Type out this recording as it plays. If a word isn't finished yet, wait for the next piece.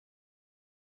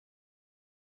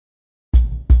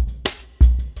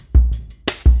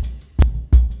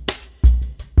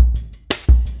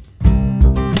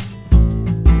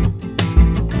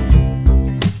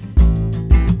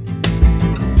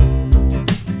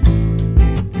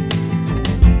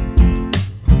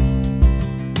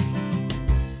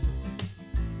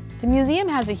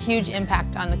museum has a huge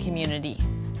impact on the community,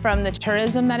 from the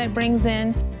tourism that it brings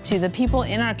in to the people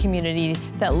in our community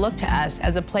that look to us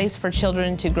as a place for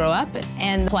children to grow up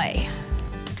and play.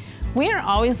 We are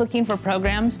always looking for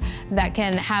programs that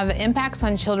can have impacts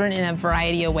on children in a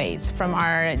variety of ways, from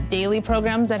our daily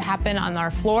programs that happen on our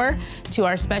floor to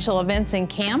our special events and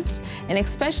camps, and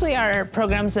especially our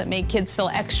programs that make kids feel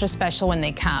extra special when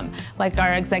they come, like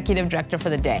our Executive Director for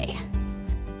the Day.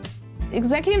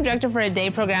 Executive Director for a Day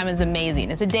program is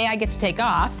amazing. It's a day I get to take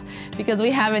off because we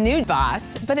have a new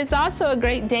boss, but it's also a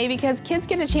great day because kids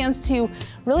get a chance to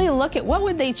really look at what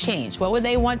would they change, what would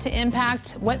they want to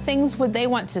impact, what things would they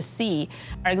want to see.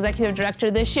 Our Executive Director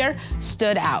this year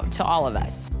stood out to all of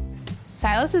us.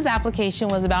 Silas's application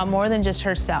was about more than just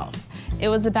herself. It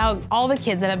was about all the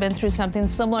kids that have been through something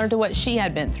similar to what she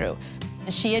had been through.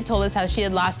 She had told us how she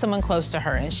had lost someone close to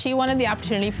her, and she wanted the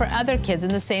opportunity for other kids in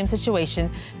the same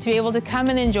situation to be able to come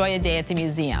and enjoy a day at the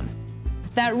museum.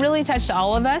 That really touched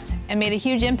all of us and made a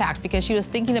huge impact because she was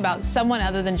thinking about someone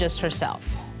other than just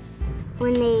herself.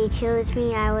 When they chose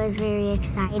me, I was very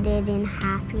excited and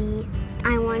happy.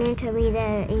 I wanted to be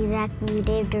the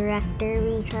executive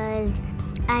director because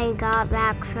I got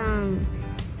back from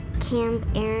Camp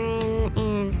Aaron,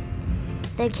 and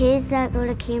the kids that go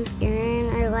to Camp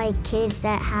Aaron are like kids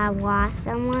that have lost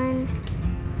someone.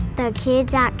 The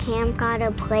kids at camp got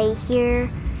to play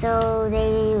here, so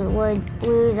they would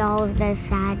lose all of the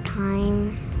sad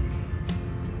times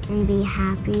and be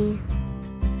happy.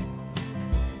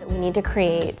 We need to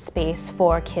create space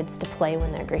for kids to play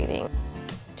when they're grieving.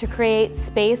 To create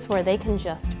space where they can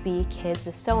just be kids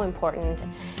is so important.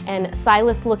 And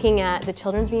Silas looking at the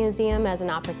Children's Museum as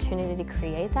an opportunity to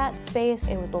create that space,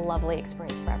 it was a lovely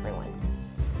experience for everyone.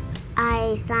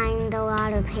 I signed a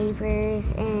lot of papers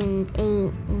and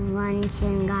ate lunch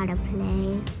and got to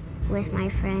play with my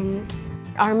friends.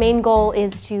 Our main goal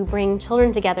is to bring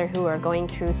children together who are going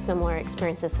through similar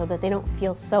experiences so that they don't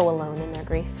feel so alone in their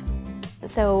grief.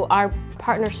 So our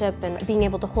partnership and being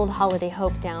able to hold Holiday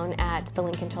Hope down at the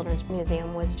Lincoln Children's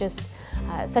Museum was just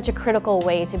such a critical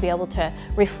way to be able to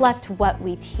reflect what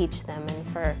we teach them,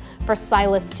 and for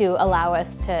Silas to allow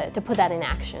us to put that in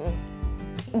action.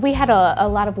 We had a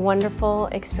lot of wonderful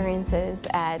experiences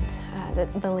at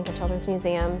the Lincoln Children's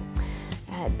Museum.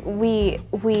 We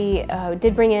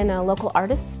did bring in a local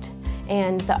artist,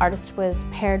 and the artist was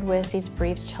paired with these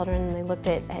bereaved children, and they looked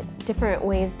at different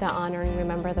ways to honor and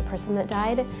remember the person that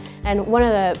died. And one of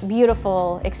the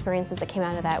beautiful experiences that came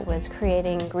out of that was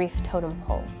creating grief totem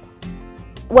poles.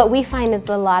 What we find is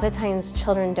that a lot of times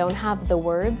children don't have the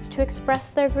words to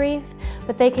express their grief,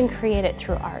 but they can create it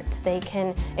through art. They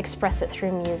can express it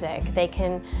through music. They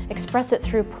can express it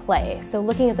through play. So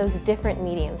looking at those different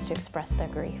mediums to express their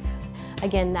grief.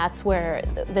 Again, that's where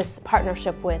this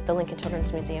partnership with the Lincoln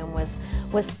Children's Museum was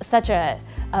such a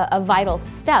vital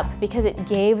step, because it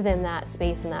gave them that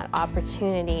space and that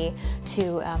opportunity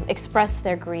to express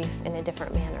their grief in a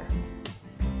different manner.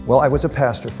 Well, I was a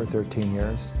pastor for 13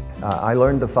 years. I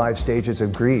learned the 5 stages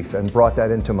of grief and brought that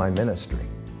into my ministry.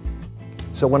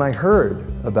 So when I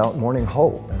heard about Morning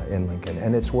Hope in Lincoln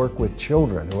and its work with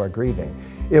children who are grieving,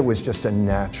 it was just a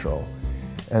natural.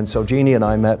 And so Jeannie and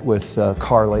I met with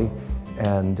Carly,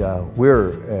 and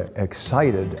we're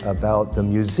excited about the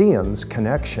museum's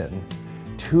connection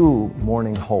to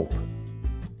Morning Hope.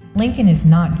 Lincoln is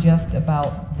not just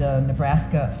about the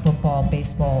Nebraska football,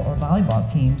 baseball, or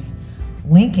volleyball teams.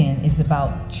 Lincoln is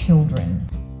about children.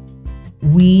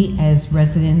 We as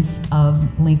residents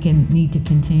of Lincoln need to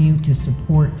continue to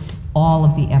support all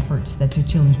of the efforts that the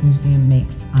Children's Museum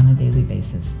makes on a daily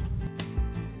basis.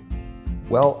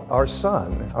 Well, our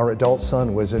son, our adult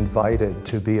son, was invited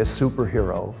to be a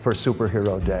superhero for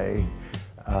Superhero Day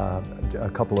a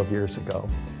couple of years ago.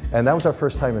 And that was our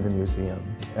first time in the museum,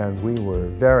 and we were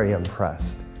very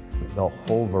impressed. The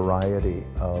whole variety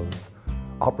of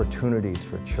opportunities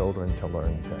for children to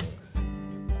learn things.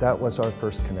 That was our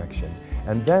first connection.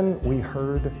 And then we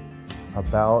heard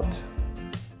about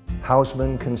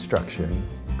Hausman Construction,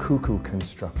 Cuckoo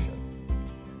Construction.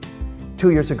 2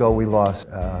 years ago, we lost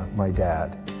my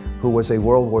dad, who was a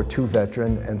World War II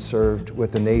veteran and served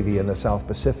with the Navy in the South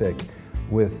Pacific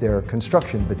with their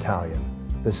construction battalion,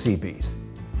 the Seabees.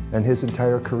 And his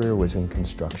entire career was in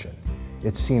construction.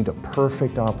 It seemed a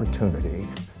perfect opportunity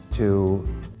to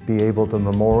be able to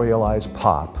memorialize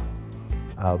Pop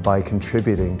by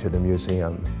contributing to the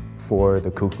museum for the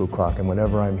cuckoo clock. And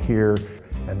whenever I'm here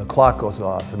and the clock goes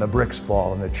off and the bricks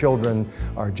fall and the children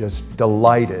are just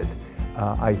delighted,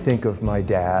 I think of my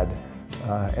dad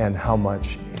and how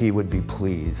much he would be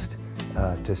pleased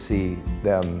to see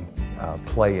them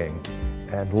playing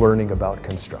and learning about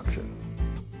construction.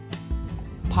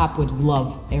 Pop would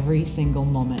love every single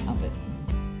moment of it.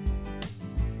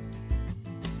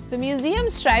 The museum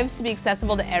strives to be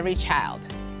accessible to every child.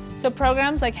 So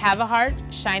programs like Have a Heart,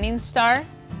 Shining Star,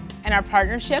 and our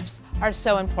partnerships are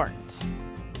so important.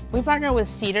 We partner with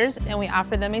Cedars and we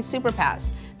offer them a Super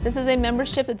Pass. This is a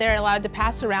membership that they're allowed to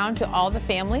pass around to all the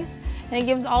families, and it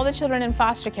gives all the children in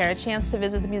foster care a chance to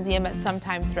visit the museum at some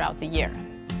time throughout the year.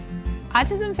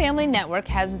 Autism Family Network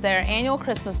has their annual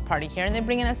Christmas party here, and they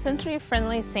bring in a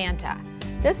sensory-friendly Santa.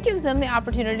 This gives them the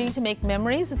opportunity to make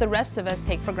memories that the rest of us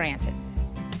take for granted.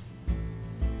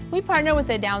 We partner with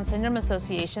the Down Syndrome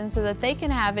Association so that they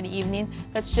can have an evening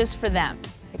that's just for them.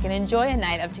 They can enjoy a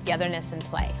night of togetherness and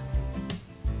play.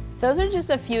 Those are just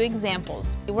a few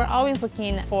examples. We're always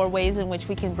looking for ways in which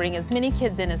we can bring as many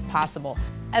kids in as possible.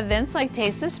 Events like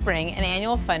Taste of Spring and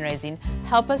annual fundraising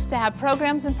help us to have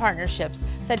programs and partnerships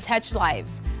that touch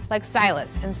lives, like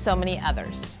Stylus and so many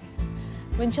others.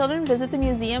 When children visit the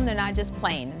museum, they're not just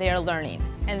playing, they are learning.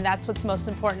 And that's what's most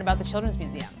important about the Children's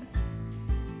Museum.